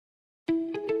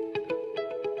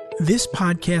This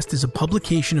podcast is a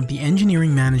publication of the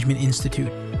Engineering Management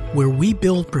Institute, where we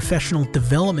build professional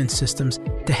development systems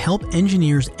to help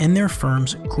engineers and their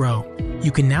firms grow.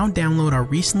 You can now download our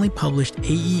recently published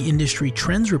AE Industry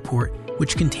Trends Report,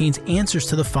 which contains answers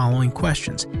to the following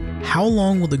questions. How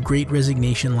long will the Great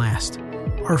Resignation last?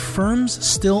 Are firms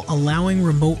still allowing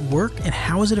remote work, and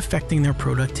how is it affecting their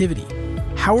productivity?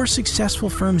 How are successful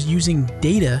firms using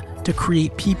data to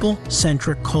create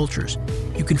people-centric cultures?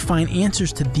 You can find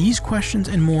answers to these questions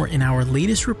and more in our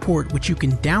latest report, which you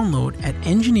can download at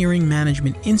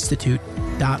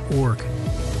engineeringmanagementinstitute.org.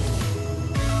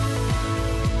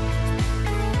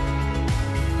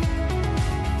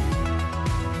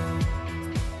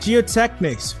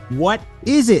 Geotechnics, what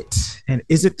is it? And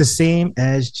is it the same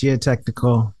as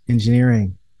geotechnical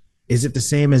engineering? Is it the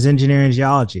same as engineering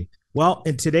geology? Well,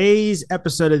 in today's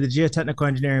episode of the Geotechnical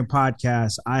Engineering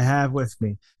Podcast, I have with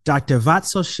me Dr.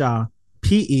 Vatsal Shah,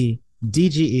 PE,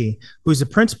 DGE, who's the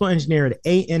principal engineer at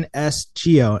ANS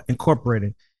Geo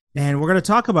Incorporated. And we're going to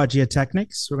talk about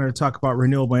geotechnics. We're going to talk about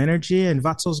renewable energy, and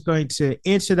Vatsal's going to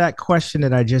answer that question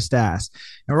that I just asked.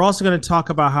 And we're also going to talk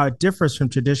about how it differs from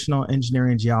traditional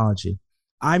engineering geology.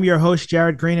 I'm your host,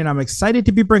 Jared Green, and I'm excited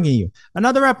to be bringing you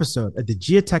another episode of the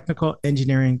Geotechnical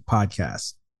Engineering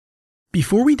Podcast.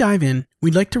 Before we dive in,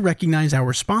 we'd like to recognize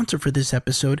our sponsor for this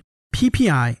episode,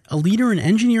 PPI, a leader in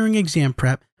engineering exam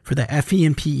prep for the FE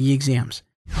and PE exams.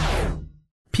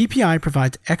 PPI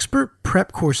provides expert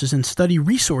prep courses and study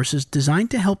resources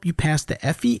designed to help you pass the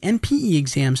FE and PE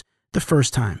exams the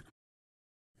first time.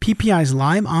 PPI's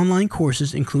live online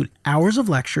courses include hours of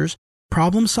lectures,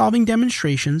 problem-solving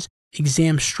demonstrations,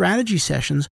 exam strategy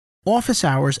sessions, office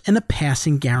hours, and a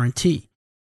passing guarantee.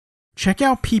 Check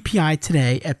out PPI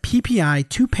today at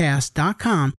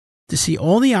ppi2pass.com to see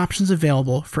all the options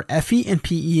available for FE and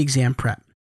PE exam prep.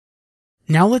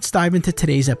 Now let's dive into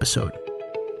today's episode.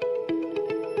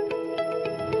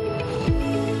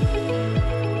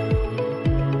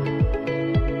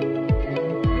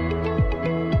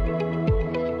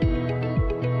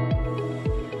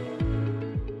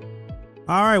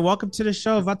 All right, welcome to the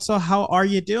show. Vatsal, how are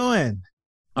you doing?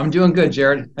 I'm doing good,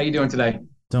 Jared. How you doing today?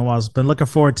 Doing well. I've been looking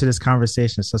forward to this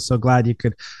conversation. So glad you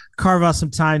could carve out some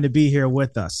time to be here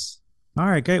with us. All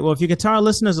right, great. Well, if you could tell our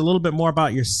listeners a little bit more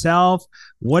about yourself,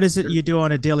 what is it you do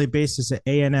on a daily basis at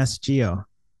ANS Geo?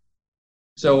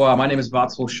 So my name is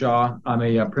Vatsal Shah. I'm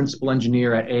a principal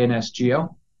engineer at ANS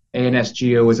Geo. ANS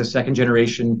Geo is a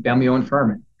second-generation family-owned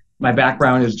firm. My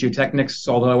background is geotechnics,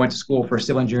 although I went to school for a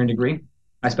civil engineering degree.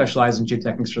 I specialize in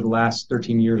geotechnics for the last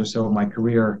 13 years or so of my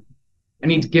career.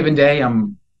 Any given day,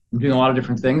 I'm doing a lot of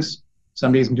different things.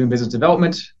 Some days I'm doing business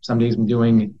development. Some days I'm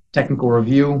doing technical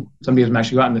review. Some days I'm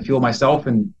actually out in the field myself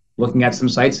and looking at some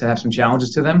sites that have some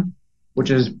challenges to them, which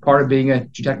is part of being a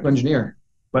geotechnical engineer.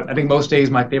 But I think most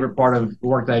days my favorite part of the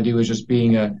work that I do is just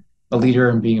being a leader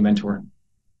and being a mentor.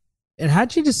 And how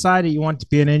did you decide that you want to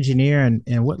be an engineer,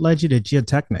 and what led you to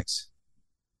geotechnics?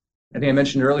 I think I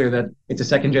mentioned earlier that it's a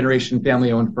second generation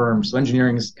family owned firm. So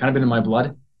engineering has kind of been in my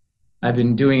blood. I've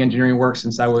been doing engineering work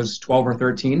since I was 12 or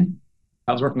 13.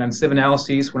 I was working on sieve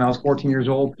analyses when I was 14 years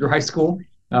old through high school,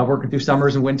 working through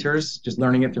summers and winters, just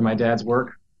learning it through my dad's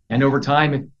work. And over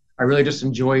time, I really just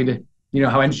enjoyed,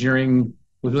 how engineering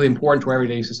was really important to our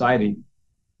everyday society.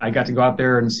 I got to go out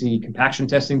there and see compaction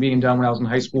testing being done when I was in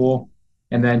high school.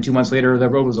 And then 2 months later, the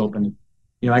road was opened.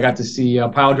 I got to see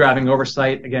pile driving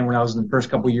oversight again when I was in the first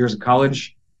couple of years of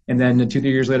college. And then 2-3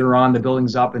 years later on, the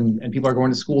building's up and people are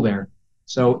going to school there.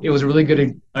 So it was a really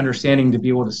good understanding to be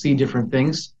able to see different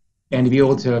things and to be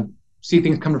able to see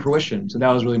things come to fruition. So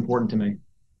that was really important to me.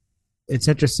 It's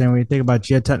interesting when you think about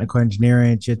geotechnical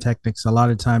engineering, geotechnics, a lot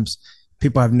of times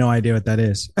people have no idea what that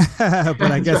is.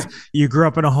 But I guess you grew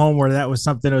up in a home where that was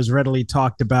something that was readily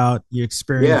talked about. You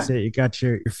experienced it. You got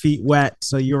your feet wet,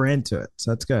 so you were into it. So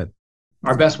that's good.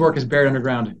 Our best work is buried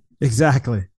underground.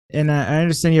 Exactly. And I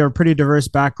understand you have a pretty diverse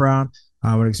background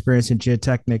with experience in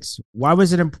geotechnics. Why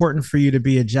was it important for you to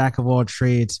be a jack of all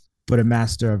trades, but a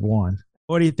master of one?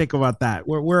 What do you think about that?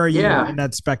 Where are you in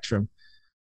that spectrum?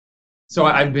 So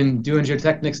I've been doing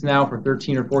geotechnics now for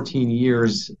 13 or 14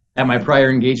 years. At my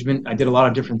prior engagement, I did a lot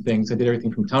of different things. I did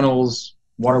everything from tunnels,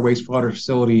 water wastewater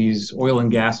facilities, oil and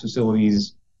gas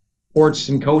facilities, ports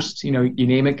and coasts, you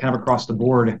name it, kind of across the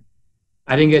board.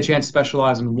 I didn't get a chance to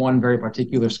specialize in one very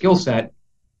particular skill set,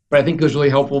 but I think it was really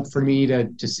helpful for me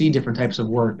to see different types of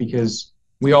work because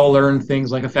we all learn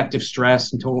things like effective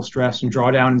stress and total stress and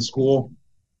drawdown in school,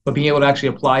 but being able to actually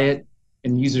apply it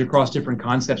and use it across different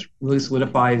concepts really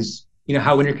solidifies,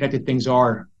 how interconnected things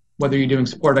are. Whether you're doing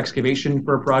support excavation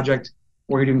for a project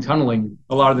or you're doing tunneling,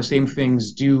 a lot of the same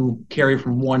things do carry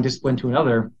from one discipline to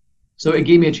another. So it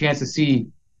gave me a chance to see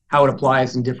how it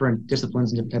applies in different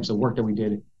disciplines and different types of work that we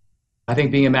did. I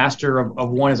think being a master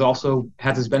of one is also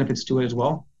has its benefits to it as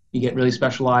well. You get really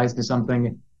specialized in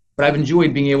something, but I've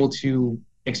enjoyed being able to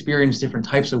experience different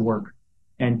types of work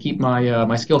and keep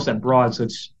my skill set broad. So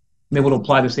I'm able to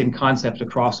apply the same concepts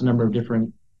across a number of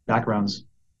different backgrounds.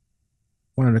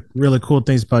 One of the really cool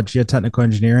things about geotechnical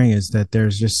engineering is that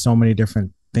there's just so many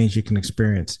different things you can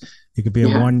experience. You could be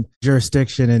in one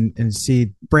jurisdiction and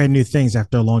see brand new things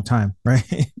after a long time, right?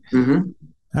 Mm-hmm.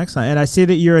 Excellent. And I see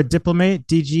that you're a diplomate,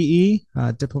 DGE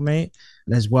diplomate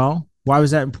as well. Why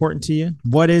was that important to you?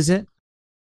 What is it?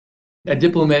 A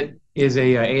diplomate is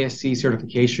a ASC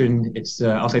certification.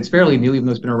 I'll say it's fairly new, even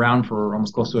though it's been around for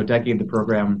almost close to a decade, the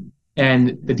program.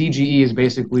 And the DGE is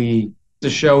basically to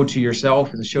show to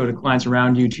yourself, to show to clients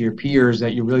around you, to your peers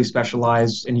that you're really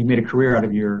specialized and you've made a career out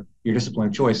of your discipline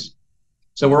of choice.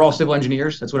 So we're all civil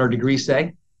engineers. That's what our degrees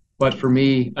say. But for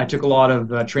me, I took a lot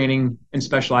of training and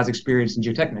specialized experience in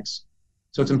geotechnics.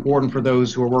 So it's important for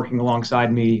those who are working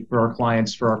alongside me, for our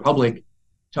clients, for our public,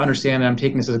 to understand that I'm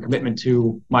taking this as a commitment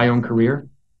to my own career.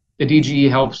 The DGE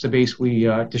helps to basically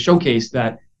to showcase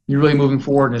that you're really moving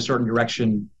forward in a certain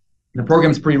direction. The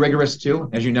program's pretty rigorous too.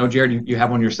 As you know, Jared, you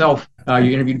have one yourself.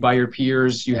 You're interviewed by your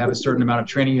peers. You have a certain amount of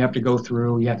training you have to go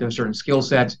through. You have to have a certain skill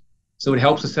set. So it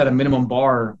helps to set a minimum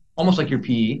bar, almost like your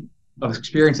PE, of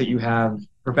experience that you have,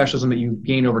 professionalism that you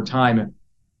gain over time,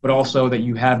 but also that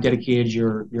you have dedicated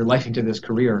your life into this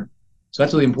career. So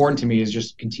that's really important to me, is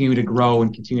just continue to grow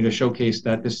and continue to showcase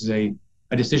that this is a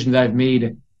decision that I've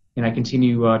made, and I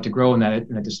continue to grow in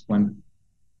that discipline.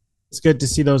 It's good to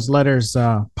see those letters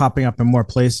popping up in more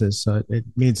places. So it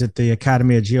means that the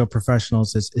Academy of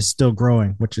Geoprofessionals is still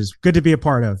growing, which is good to be a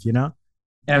part of, you know?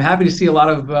 And I'm happy to see a lot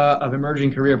of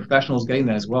emerging career professionals getting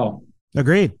that as well.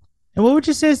 Agreed. And what would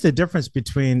you say is the difference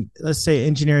between, let's say,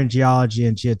 engineering geology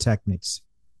and geotechnics?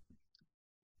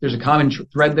 There's a common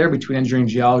thread there between engineering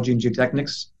geology and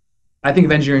geotechnics. I think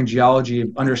of engineering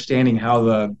geology, understanding how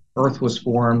the earth was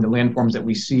formed, the landforms that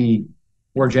we see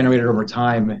were generated over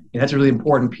time. And that's a really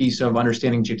important piece of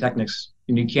understanding geotechnics.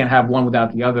 And you can't have one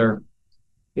without the other.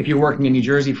 If you're working in New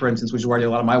Jersey, for instance, which is where I did a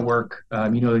lot of my work,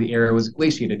 you know the area was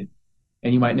glaciated.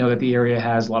 And you might know that the area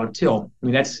has a lot of till. I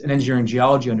mean, that's an engineering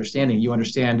geology understanding. You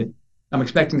understand, I'm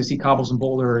expecting to see cobbles and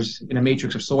boulders in a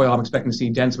matrix of soil. I'm expecting to see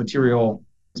dense material,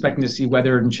 expecting to see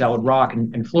weathered and shallowed rock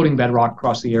and floating bedrock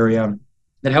across the area.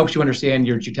 That helps you understand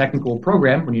your geotechnical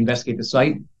program when you investigate the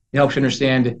site. It helps you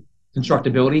understand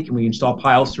constructability. Can we install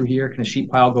piles through here? Can a sheet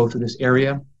pile go through this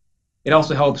area? It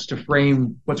also helps to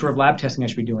frame what sort of lab testing I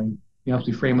should be doing. It helps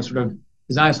me frame what sort of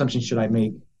design assumptions should I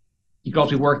make. You could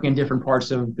also be working in different parts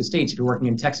of the states. If you're working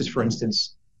in Texas, for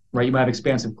instance, right, you might have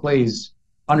expansive clays.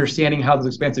 Understanding how those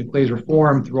expansive clays were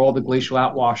formed through all the glacial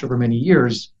outwash over many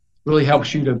years really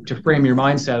helps you to frame your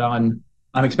mindset on,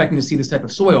 I'm expecting to see this type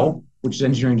of soil, which is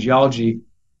engineering geology.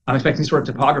 I'm expecting sort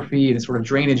of topography and sort of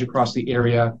drainage across the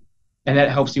area. And that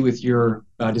helps you with your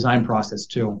design process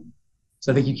too.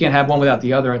 So I think you can't have one without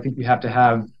the other. I think you have to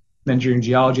have an engineering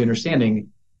geology understanding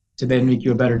to then make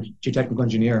you a better geotechnical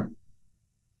engineer.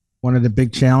 One of the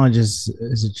big challenges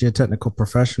as a geotechnical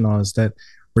professional is that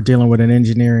we're dealing with an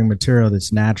engineering material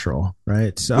that's natural,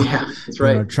 right? So yeah, that's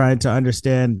right. Trying to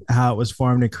understand how it was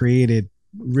formed and created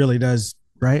really does,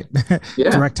 right? Yeah,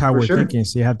 direct how we're thinking.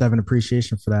 So you have to have an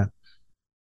appreciation for that.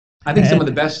 I think some of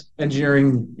the best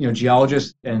engineering,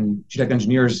 geologists and geotech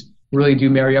engineers really do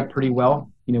marry up pretty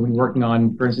well. When you're working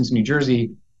on, for instance, in New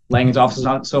Jersey, Langen's office is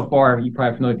not so far. You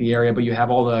probably familiar with the area, but you have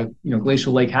all the,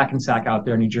 Glacial Lake Hackensack out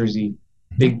there in New Jersey.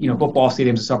 Big, football stadiums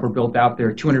and stuff were built out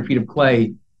there, 200 feet of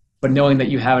clay. But knowing that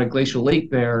you have a glacial lake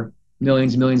there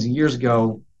millions and millions of years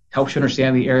ago helps you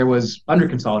understand the area was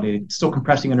underconsolidated, still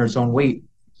compressing under its own weight.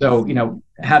 So,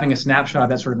 having a snapshot of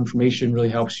that sort of information really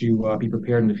helps you be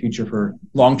prepared in the future for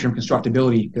long-term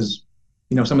constructability. Because,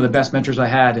 some of the best mentors I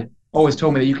had always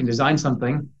told me that you can design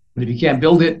something, but if you can't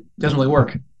build it, it doesn't really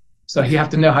work. So you have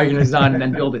to know how you're going to design and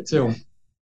then build it too.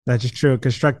 That's true.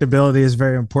 Constructability is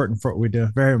very important for what we do.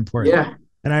 Very important. Yeah.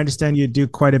 And I understand you do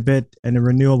quite a bit in the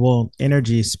renewable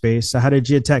energy space. So how do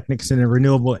geotechnics in the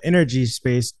renewable energy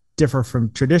space differ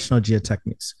from traditional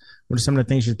geotechnics? What are some of the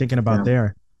things you're thinking about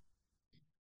there?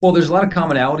 Well, there's a lot of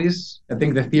commonalities. I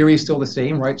think the theory is still the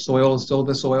same, right? Soil is still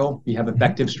the soil. You have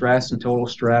effective stress and total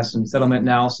stress and settlement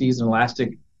analyses and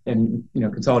elastic and,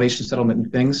 consolidation settlement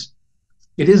and things.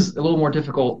 It is a little more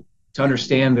difficult to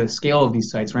understand the scale of these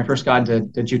sites. When I first got into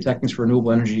geotechnics for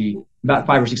renewable energy about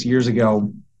 5 or 6 years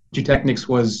ago, geotechnics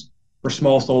was for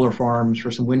small solar farms,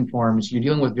 for some wind farms. You're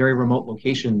dealing with very remote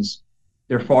locations.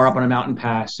 They're far up on a mountain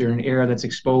pass. They're in an area that's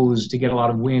exposed to get a lot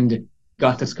of wind,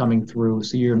 gusts that's coming through.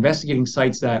 So you're investigating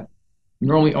sites that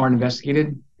normally aren't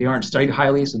investigated. They aren't studied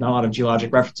highly, so not a lot of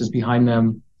geologic references behind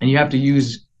them. And you have to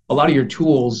use a lot of your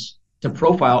tools to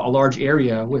profile a large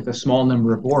area with a small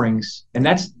number of borings. And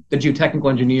that's the geotechnical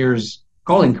engineer's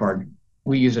calling card.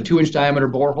 We use a 2-inch diameter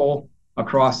borehole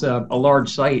across a large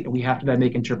site, and we have to then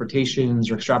make interpretations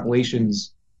or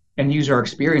extrapolations and use our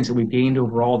experience that we've gained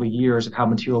over all the years of how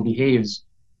material behaves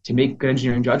to make good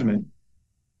engineering judgment.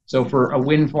 So for a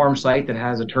wind farm site that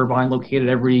has a turbine located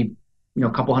every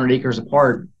couple hundred acres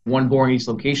apart, one boring each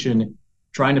location,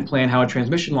 trying to plan how a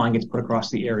transmission line gets put across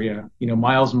the area,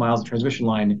 miles and miles of transmission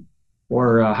line,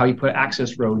 or how you put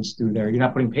access roads through there. You're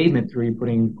not putting pavement through, you're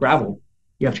putting gravel.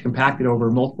 You have to compact it over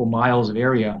multiple miles of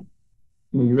area.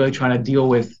 You're really trying to deal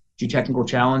with geotechnical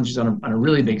challenges on a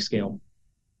really big scale.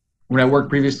 When I worked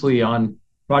previously on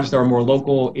projects that were more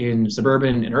local in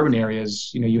suburban and urban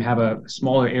areas, you have a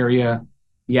smaller area.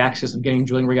 The access of getting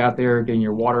drilling rig out there, getting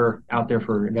your water out there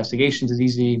for investigations is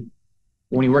easy.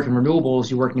 When you work in renewables,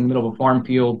 you're working in the middle of a farm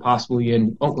field, possibly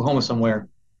in Oklahoma somewhere.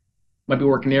 Might be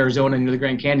working in Arizona near the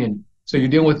Grand Canyon. So you're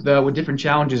dealing with different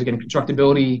challenges, again,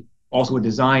 constructability, also with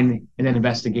design, and then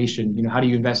investigation. How do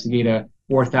you investigate a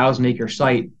 4,000-acre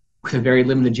site with a very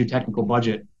limited geotechnical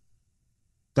budget?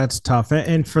 That's tough.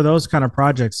 And for those kind of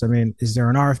projects, I mean, is there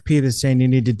an RFP that's saying you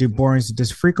need to do borings at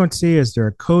this frequency? Is there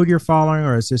a code you're following,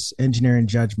 or is this engineering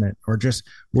judgment, or just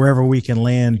wherever we can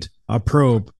land a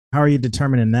probe? How are you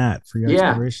determining that for your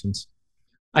explorations?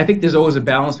 I think there's always a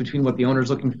balance between what the owner is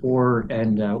looking for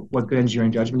and what good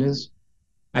engineering judgment is.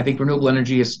 I think renewable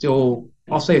energy is still,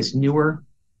 I'll say it's newer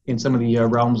in some of the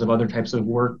realms of other types of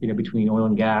work, between oil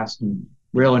and gas and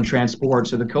rail and transport.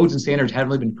 So the codes and standards haven't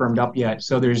really been firmed up yet.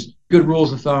 So there's good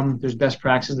rules of thumb. There's best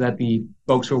practices that the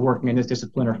folks who are working in this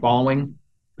discipline are following.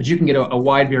 But you can get a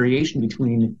wide variation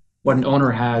between what an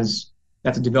owner has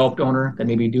that's a developed owner that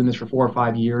may be doing this for 4 or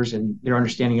 5 years, and their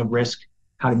understanding of risk,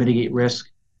 how to mitigate risk,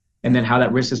 and then how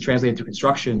that risk is translated to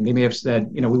construction. They may have said,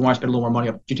 we want to spend a little more money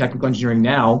on geotechnical engineering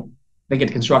now. They get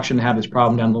to construction and have this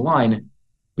problem down the line.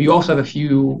 But you also have a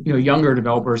few, younger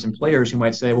developers and players who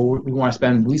might say, well, we want to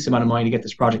spend the least amount of money to get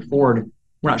this project forward.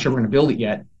 We're not sure we're going to build it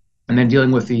yet. And then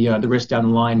dealing with the risk down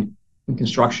the line in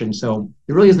construction. So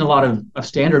there really isn't a lot of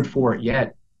standard for it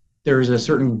yet. There's a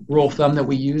certain rule of thumb that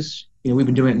we use. We've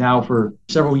been doing it now for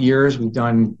several years. We've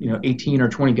done, 18 or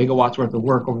 20 gigawatts worth of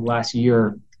work over the last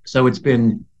year. So it's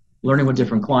been learning with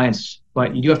different clients,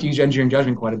 but you do have to use engineering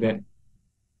judgment quite a bit.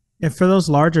 And for those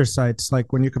larger sites,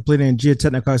 like when you're completing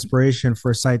geotechnical exploration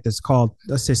for a site that's called,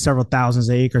 let's say, several thousands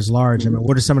of acres large, I mean,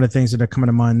 what are some of the things that are coming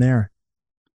to mind there?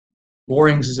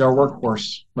 Borings is our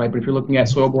workhorse, right? But if you're looking at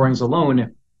soil borings alone,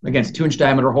 again, it's a 2-inch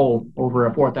diameter hole over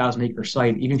a 4,000-acre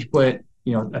site. Even if you put,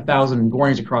 1,000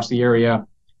 borings across the area,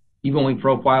 you've only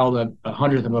profiled a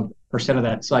 100% of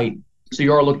that site. So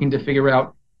you are looking to figure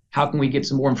out how can we get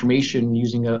some more information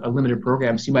using a limited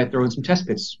program. So you might throw in some test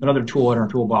pits, another tool in our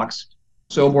toolbox.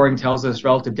 Soil boring tells us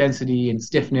relative density and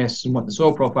stiffness and what the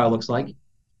soil profile looks like.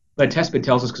 But a test pit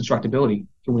tells us constructability.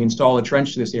 Can we install a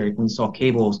trench to this area? Can we install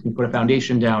cables? Can we put a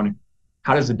foundation down?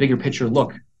 How does the bigger picture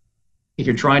look? If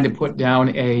you're trying to put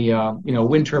down a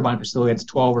wind turbine facility that's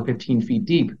 12 or 15 feet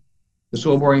deep, the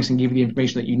soil borings can give you the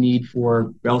information that you need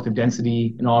for relative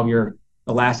density and all of your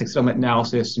elastic settlement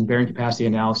analysis and bearing capacity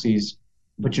analyses.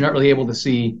 But you're not really able to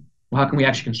see, well, how can we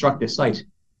actually construct this site?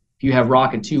 If you have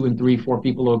rock at 2 and 3, 4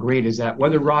 feet below grade, is that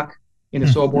weathered rock in the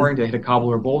soil boring? Did I hit a cobble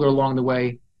or boulder along the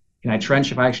way? Can I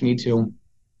trench if I actually need to?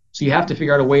 So you have to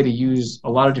figure out a way to use a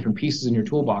lot of different pieces in your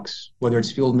toolbox, whether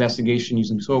it's field investigation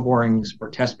using soil borings or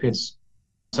test pits.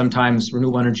 Sometimes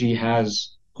renewable energy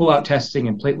has pull-out testing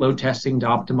and plate load testing to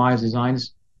optimize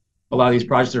designs. A lot of these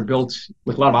projects are built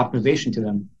with a lot of optimization to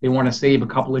them. They want to save a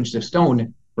couple inches of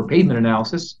stone for pavement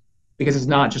analysis because it's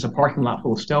not just a parking lot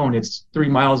full of stone. It's 3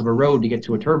 miles of a road to get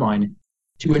to a turbine.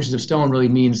 2 inches of stone really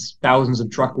means thousands of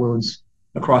truckloads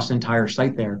across the entire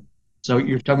site there. So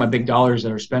you're talking about big dollars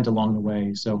that are spent along the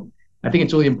way. So I think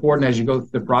it's really important as you go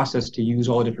through the process to use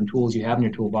all the different tools you have in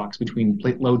your toolbox between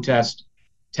plate load test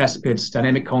pits,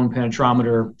 dynamic cone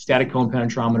penetrometer, static cone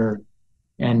penetrometer.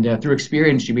 And through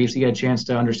experience, you basically get a chance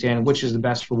to understand which is the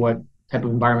best for what type of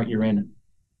environment you're in.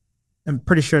 I'm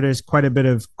pretty sure there's quite a bit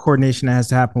of coordination that has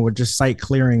to happen with just site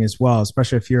clearing as well,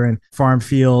 especially if you're in farm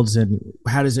fields. And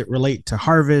how does it relate to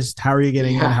harvest? How are you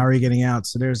getting in? How are you getting out?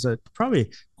 So there's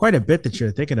probably quite a bit that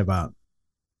you're thinking about.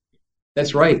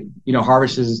 That's right.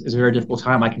 Harvest is a very difficult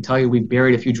time. I can tell you we've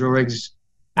buried a few drill rigs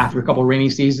after a couple of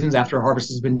rainy seasons, after harvest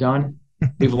has been done.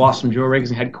 We've lost some drill rigs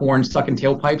and had corn stuck in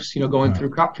tailpipes, going through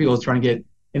crop fields trying to get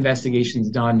investigations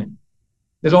done.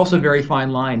 There's also a very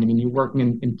fine line. I mean, you're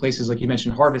working in places like you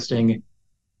mentioned harvesting.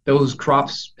 Those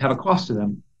crops have a cost to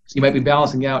them. So you might be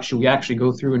balancing out, should we actually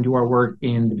go through and do our work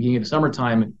in the beginning of the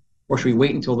summertime, or should we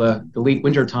wait until the late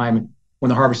winter time when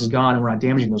the harvest is gone and we're not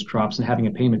damaging those crops and having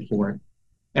a payment for it?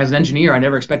 As an engineer, I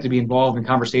never expected to be involved in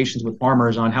conversations with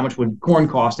farmers on how much would corn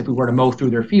cost if we were to mow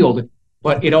through their field.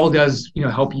 But it all does,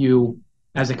 help you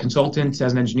as a consultant,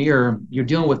 as an engineer. You're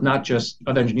dealing with not just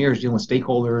other engineers, dealing with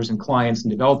stakeholders and clients and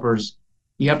developers.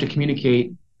 You have to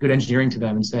communicate good engineering to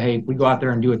them and say, hey, if we go out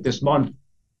there and do it this month,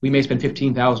 we may spend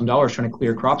 $15,000 trying to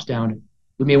clear crops down.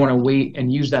 We may want to wait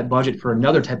and use that budget for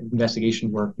another type of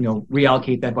investigation work,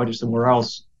 reallocate that budget somewhere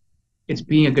else. It's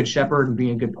being a good shepherd and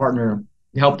being a good partner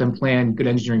to help them plan good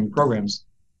engineering programs.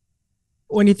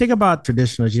 When you think about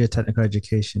traditional geotechnical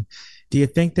education, do you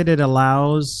think that it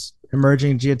allows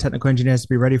emerging geotechnical engineers to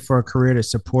be ready for a career that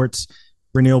supports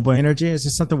renewable energy? Is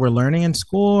this something we're learning in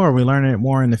school, or are we learning it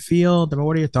more in the field? I mean,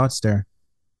 what are your thoughts there?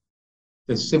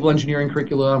 The civil engineering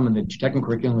curriculum and the geotechnical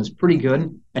curriculum is pretty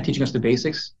good at teaching us the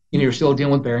basics. You're still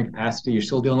dealing with bearing capacity, you're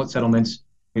still dealing with settlements,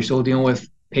 you're still dealing with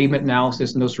pavement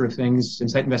analysis and those sort of things,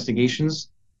 and site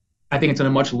investigations. I think it's on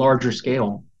a much larger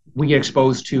scale. We get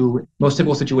exposed to most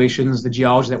typical situations, the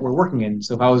geology that we're working in.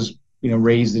 So if I was,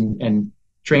 raised and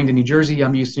trained in New Jersey,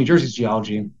 I'm used to New Jersey's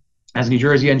geology. As a New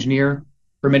Jersey engineer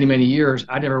for many, many years,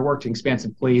 I never worked in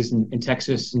expansive plays in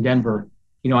Texas and Denver.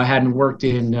 I hadn't worked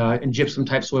in gypsum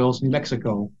type soils in New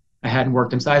Mexico. I hadn't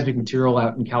worked in seismic material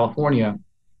out in California.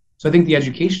 So I think the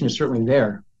education is certainly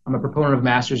there. I'm a proponent of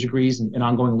master's degrees and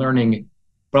ongoing learning,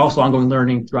 but also ongoing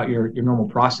learning throughout your normal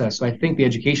process. So I think the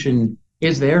education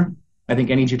is there. I think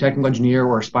any geotechnical engineer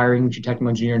or aspiring geotechnical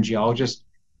engineer and geologist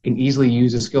can easily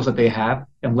use the skills that they have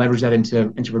and leverage that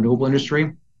into renewable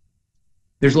industry.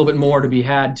 There's a little bit more to be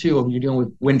had too. When you're dealing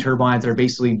with wind turbines that are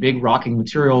basically big rocking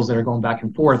materials that are going back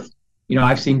and forth.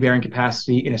 I've seen bearing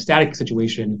capacity in a static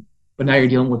situation, but now you're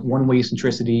dealing with one-way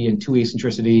eccentricity and two-way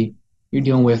eccentricity. You're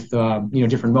dealing with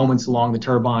different moments along the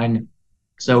turbine.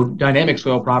 So dynamic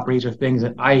soil properties are things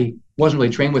that I wasn't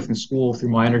really trained with in school through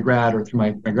my undergrad or through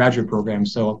my graduate program.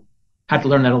 So had to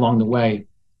learn that along the way.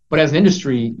 But as an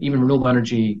industry, even renewable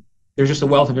energy, there's just a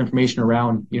wealth of information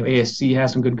around. ASC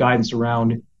has some good guidance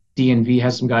around. DNV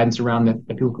has some guidance around that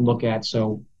people can look at.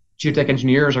 So geotech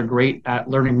engineers are great at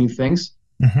learning new things.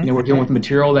 Mm-hmm. We're dealing with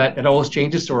material that always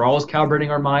changes, so we're always calibrating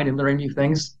our mind and learning new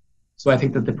things. So I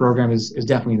think that the program is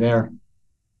definitely there.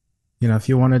 If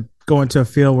you want to go into a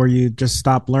field where you just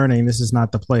stop learning, this is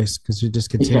not the place, because you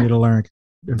just continue to learn.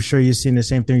 I'm sure you've seen the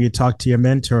same thing. You talk to your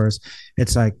mentors.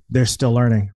 It's like they're still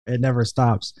learning. It never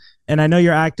stops. And I know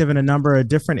you're active in a number of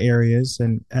different areas,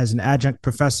 and as an adjunct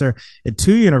professor at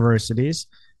 2 universities,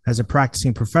 as a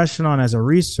practicing professional and as a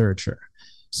researcher.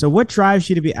 So what drives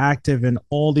you to be active in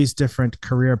all these different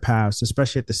career paths,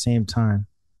 especially at the same time?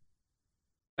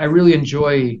 I really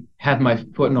enjoy having my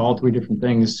foot in all 3 different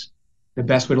things. The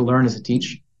best way to learn is to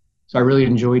teach. So I really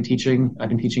enjoy teaching. I've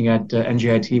been teaching at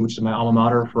NGIT, which is my alma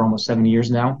mater, for almost 7 years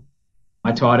now.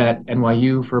 I taught at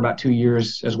NYU for about 2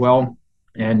 years as well.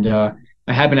 And I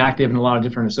have been active in a lot of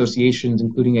different associations,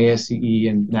 including ASCE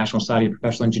and National Society of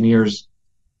Professional Engineers.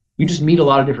 You just meet a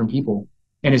lot of different people.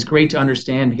 And it's great to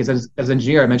understand, because as an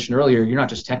engineer, I mentioned earlier, you're not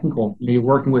just technical. You're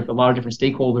working with a lot of different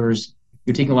stakeholders.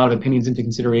 You're taking a lot of opinions into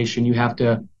consideration. You have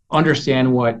to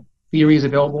understand what theory is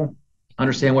available,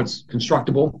 understand what's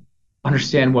constructible,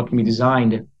 understand what can be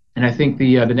designed. And I think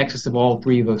the nexus of all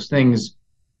 3 of those things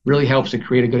really helps to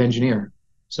create a good engineer.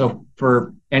 So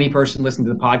for any person listening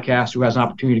to the podcast who has an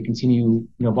opportunity to continue,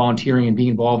 volunteering and being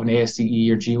involved in ASCE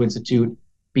or Geo Institute,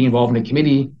 being involved in a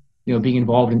committee, being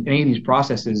involved in any of these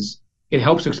processes, it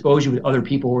helps to expose you with other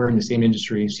people who are in the same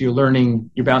industry. So you're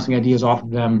learning, you're bouncing ideas off of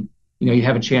them. You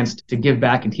have a chance to give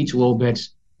back and teach a little bit,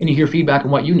 and you hear feedback on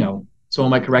what you know. Someone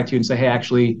might correct you and say, hey,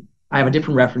 actually, I have a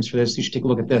different reference for this. You should take a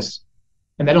look at this.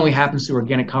 And that only happens through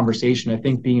organic conversation. I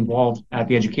think being involved at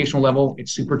the educational level, it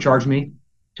supercharged me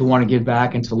to want to give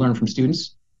back and to learn from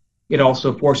students. It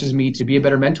also forces me to be a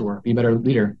better mentor, be a better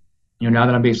leader. Now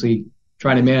that I'm basically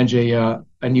trying to manage a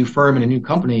new firm and a new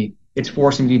company, it's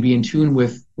forcing me to be in tune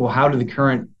with, well, how do the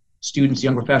current students,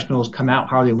 young professionals come out?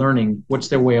 How are they learning? What's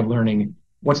their way of learning?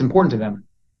 What's important to them?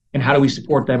 And how do we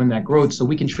support them in that growth so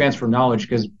we can transfer knowledge?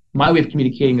 Because my way of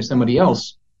communicating to somebody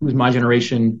else who's my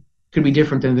generation could be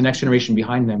different than the next generation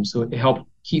behind them. So it helped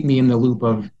keep me in the loop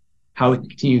of how we can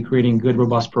continue creating good,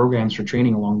 robust programs for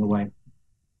training along the way.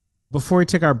 Before we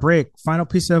take our break, final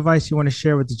piece of advice you want to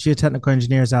share with the geotechnical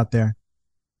engineers out there?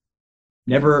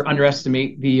 Never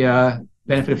underestimate the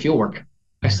benefit of field work.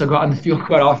 I still go out in the field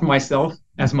quite often myself.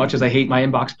 As much as I hate my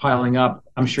inbox piling up,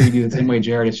 I'm sure you do the same way,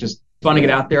 Jared. It's just fun to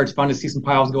get out there. It's fun to see some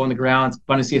piles go in the ground. It's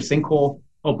fun to see a sinkhole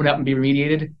open up and be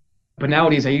remediated. But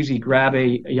nowadays, I usually grab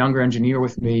a younger engineer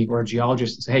with me or a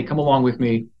geologist and say, hey, come along with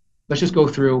me. let's just go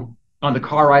through on the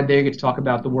car ride there, you get to talk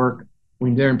about the work.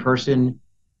 When you're there in person,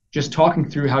 just talking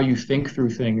through how you think through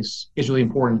things is really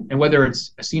important. And whether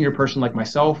it's a senior person like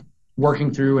myself,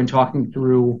 working through and talking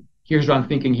through, here's what I'm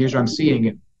thinking, here's what I'm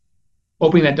seeing,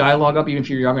 opening that dialogue up, even if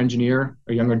you're a young engineer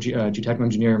or younger geotechnical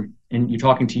engineer, and you're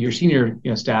talking to your senior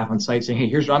staff on site saying, hey,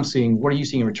 here's what I'm seeing, what are you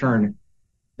seeing in return?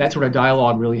 That sort of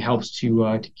dialogue really helps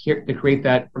to create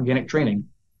that organic training.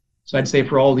 So I'd say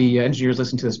for all the engineers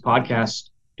listening to this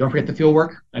podcast, don't forget the field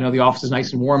work. I know the office is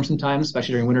nice and warm sometimes,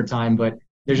 especially during winter time, but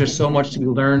there's just so much to be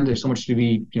learned. There's so much to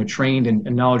be trained and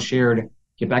knowledge shared.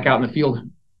 Get back out in the field.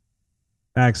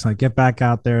 Excellent. Get back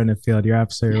out there in the field. You're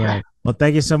absolutely right. Well,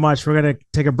 thank you so much. We're going to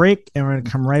take a break and we're going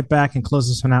to come right back and close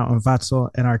this one out on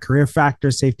Vatsal and our Career Factor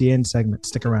Safety In segment.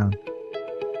 Stick around.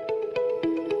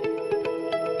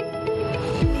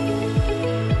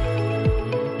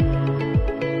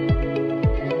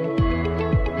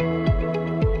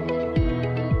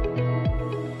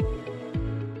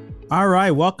 All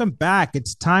right, welcome back.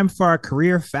 It's time for our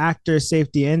Career Factor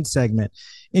Safety In segment.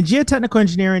 In geotechnical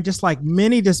engineering, just like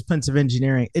many disciplines of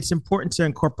engineering, it's important to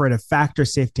incorporate a factor of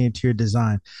safety into your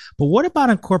design. But what about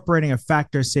incorporating a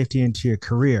factor of safety into your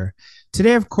career?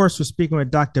 Today, of course, we're speaking with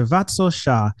Dr. Vatsal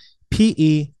Shah,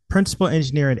 PE, Principal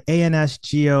Engineer at ANS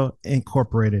Geo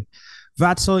Incorporated.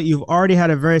 Vatsal, you've already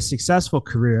had a very successful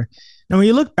career. Now, when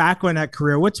you look back on that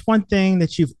career, what's one thing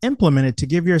that you've implemented to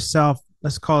give yourself,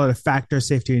 let's call it a factor of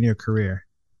safety in your career?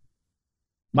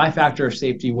 My factor of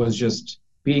safety was just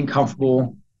being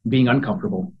comfortable, being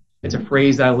uncomfortable. It's a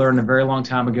phrase that I learned a very long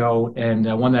time ago, and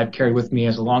one that I've carried with me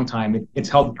as a long time. It's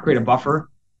helped create a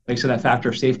buffer, like I said, that factor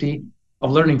of safety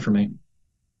of learning for me.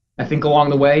 I think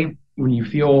along the way, when you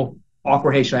feel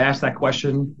awkward, hey, should I ask that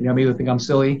question? Maybe they think I'm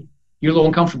silly. You're a little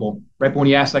uncomfortable, right? But when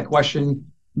you ask that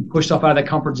question, you push yourself out of that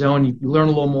comfort zone, you learn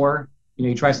a little more,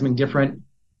 you try something different.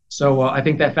 So I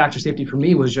think that factor of safety for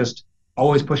me was just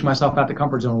always push myself out the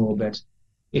comfort zone a little bit.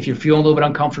 If you're feeling a little bit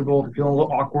uncomfortable, if you're feeling a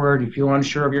little awkward, you're feeling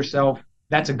unsure of yourself,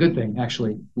 that's a good thing,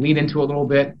 actually. Lean into it a little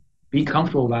bit, be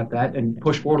comfortable about that, and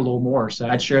push forward a little more. So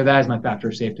I'd share that as my factor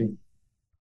of safety.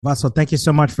 Vatsal, thank you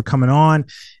so much for coming on,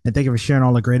 and thank you for sharing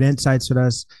all the great insights with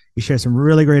us. You shared some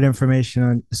really great information,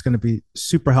 and it's going to be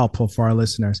super helpful for our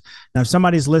listeners. Now, if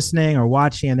somebody's listening or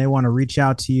watching and they want to reach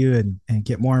out to you and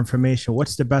get more information,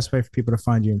 what's the best way for people to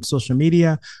find you? In social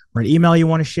media or an email you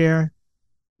want to share?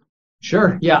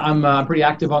 Sure. Yeah, I'm pretty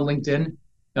active on LinkedIn,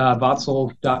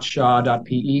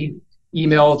 vatsal.shah.pe.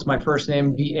 Email, it's my first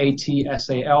name,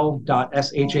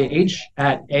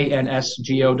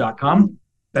 vatsal.shah@ansgo.com.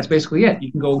 That's basically it.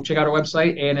 You can go check out our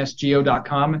website,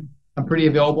 ansgo.com. I'm pretty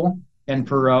available. And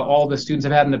for all the students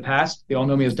I've had in the past, they all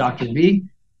know me as Dr. B.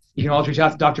 You can always reach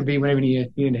out to Dr. B whenever you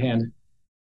need a hand.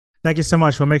 Thank you so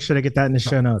much. We'll make sure to get that in the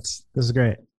show notes. This is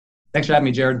great. Thanks for having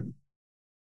me, Jared.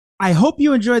 I hope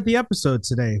you enjoyed the episode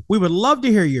today. We would love to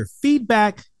hear your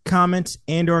feedback, comments,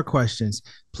 and or questions.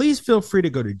 Please feel free to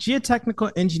go to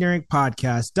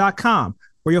geotechnicalengineeringpodcast.com,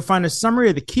 where you'll find a summary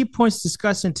of the key points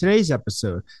discussed in today's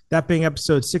episode, that being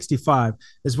episode 65,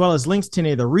 as well as links to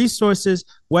any of the resources,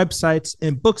 websites,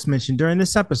 and books mentioned during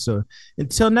this episode.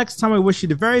 Until next time, I wish you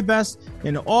the very best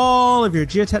in all of your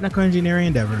geotechnical engineering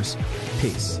endeavors.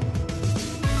 Peace.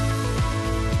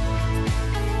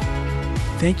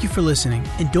 Thank you for listening,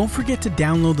 and don't forget to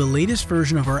download the latest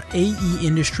version of our AE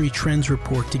Industry Trends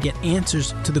Report to get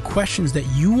answers to the questions that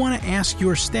you want to ask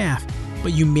your staff,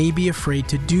 but you may be afraid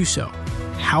to do so.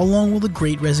 How long will the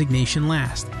Great Resignation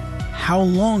last? How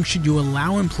long should you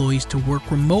allow employees to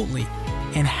work remotely?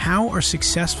 And how are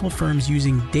successful firms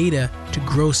using data to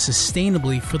grow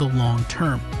sustainably for the long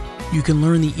term? You can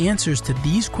learn the answers to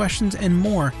these questions and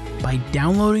more by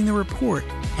downloading the report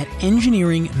at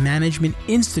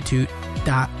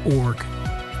engineeringmanagementinstitute.org.